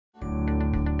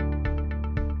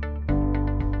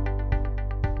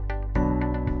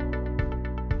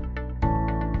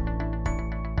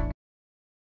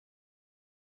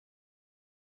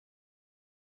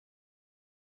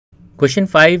Question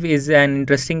 5 is an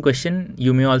interesting question.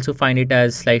 You may also find it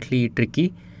as slightly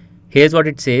tricky. Here's what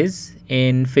it says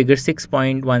in figure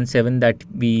 6.17 that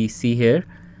we see here.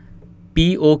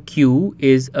 POQ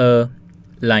is a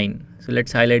line. So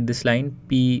let's highlight this line,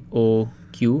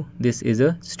 POQ. This is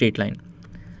a straight line.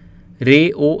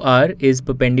 Ray OR is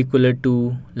perpendicular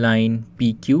to line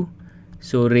PQ.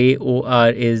 So ray OR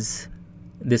is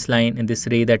this line and this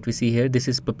ray that we see here. This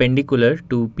is perpendicular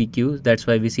to PQ. That's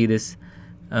why we see this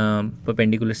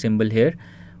perpendicular symbol here.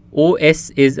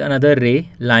 OS is another ray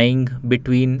lying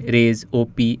between rays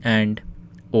OP and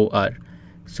OR.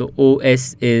 So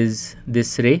OS is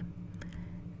this ray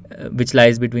which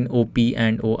lies between OP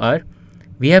and OR.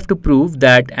 We have to prove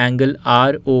that angle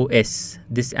ROS,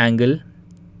 this angle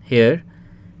here,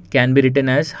 can be written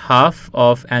as half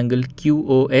of angle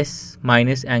QOS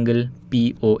minus angle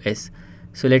POS.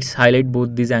 So let's highlight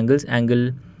both these angles.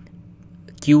 Angle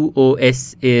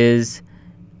QOS is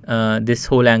this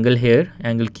whole angle here,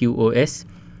 angle QOS,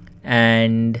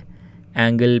 and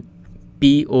angle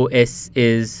POS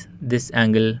is this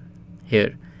angle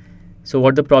here. So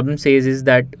what the problem says is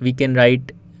that we can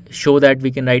show that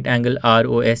we can write angle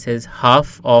ROS as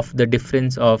half of the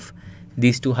difference of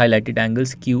these two highlighted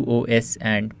angles QOS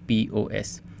and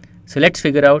POS. So let's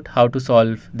figure out how to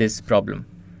solve this problem.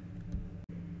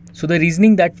 So the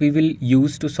reasoning that we will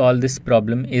use to solve this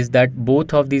problem is that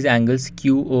both of these angles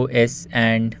QOS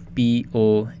and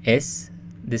POS,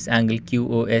 this angle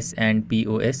QOS and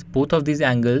POS, both of these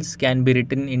angles can be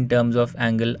written in terms of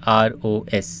angle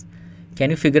ROS. Can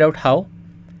you figure out how?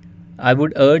 I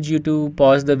would urge you to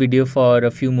pause the video for a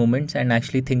few moments and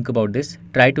actually think about this.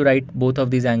 Try to write both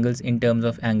of these angles in terms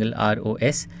of angle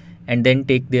ROS and then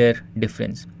take their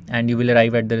difference, and you will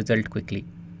arrive at the result quickly.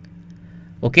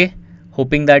 Okay,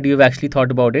 hoping that you've actually thought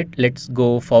about it. Let's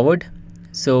go forward.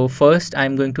 So first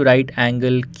I'm going to write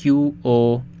angle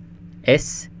QOS,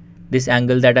 this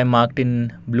angle that I marked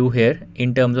in blue here,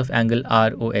 in terms of angle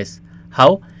ROS.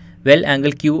 How? Well,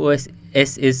 angle QOS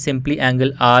is simply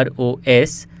angle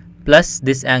ROS plus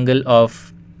this angle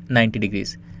of 90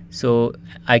 degrees. So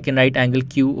I can write angle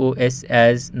QOS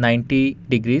as 90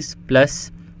 degrees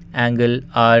plus angle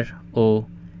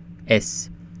ROS.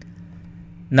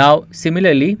 Now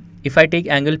similarly, if I take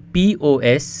angle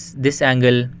POS, this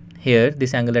angle here,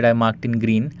 this angle that I marked in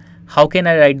green, how can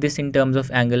I write this in terms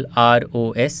of angle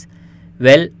ROS?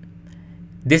 Well,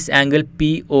 this angle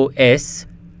POS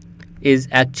is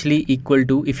actually equal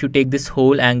to, if you take this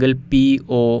whole angle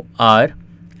POR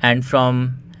and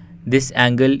from this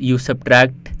angle you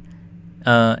subtract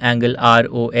angle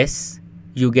ROS,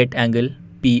 you get angle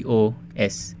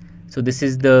POS. So this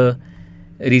is the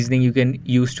reasoning you can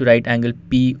use to write angle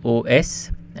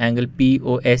POS. Angle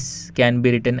POS can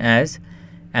be written as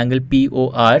angle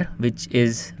POR, which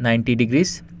is 90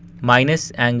 degrees,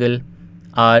 minus angle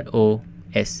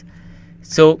ROS.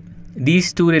 So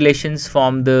these two relations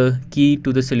form the key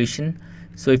to the solution.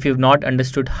 So if you have not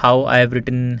understood how I have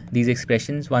written these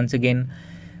expressions, once again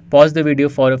pause the video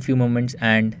for a few moments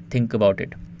and think about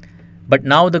it. But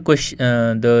now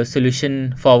the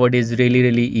solution forward is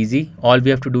really easy. All we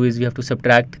have to do is we have to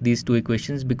subtract these two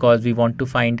equations, because we want to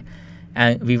find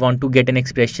and we want to get an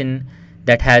expression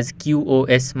that has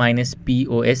QOS minus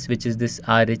POS, which is this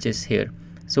RHS here.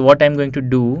 So what I'm going to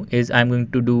do is I'm going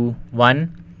to do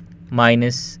 1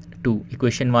 minus 2,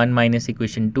 equation 1 minus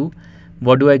equation 2.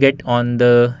 What do I get on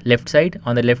the left side?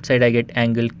 On the left side I get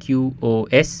angle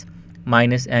QOS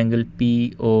minus angle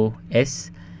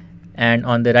POS, and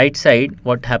on the right side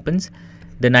what happens?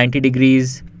 The 90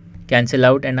 degrees cancel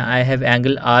out and I have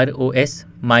angle ROS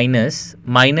minus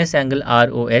angle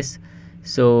ROS.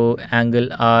 So angle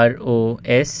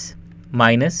ROS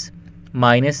minus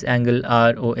angle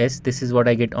ROS, this is what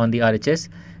I get on the RHS.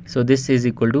 So this is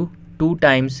equal to 2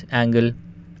 times angle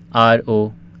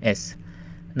ROS.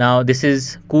 Now this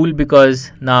is cool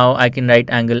because now I can write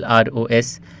angle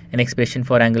ROS, an expression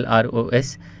for angle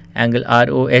ROS. Angle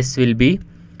ROS will be,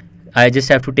 I just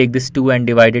have to take this 2 and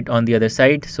divide it on the other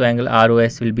side. So angle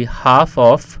ROS will be half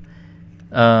of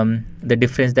the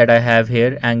difference that I have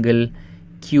here, angle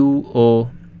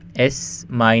QOS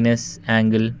minus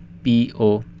angle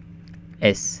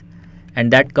POS,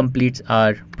 and that completes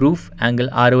our proof. Angle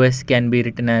ROS can be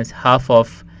written as half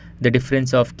of the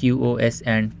difference of QOS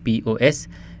and POS,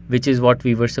 which is what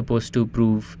we were supposed to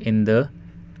prove in the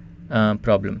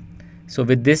problem. So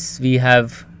with this we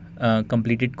have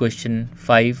completed question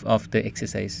 5 of the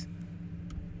exercise.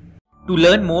 To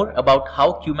learn more about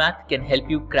how QMath can help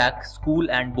you crack school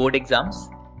and board exams,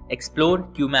 explore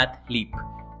QMath Leap,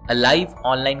 a live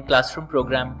online classroom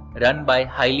program run by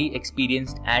highly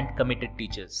experienced and committed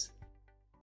teachers.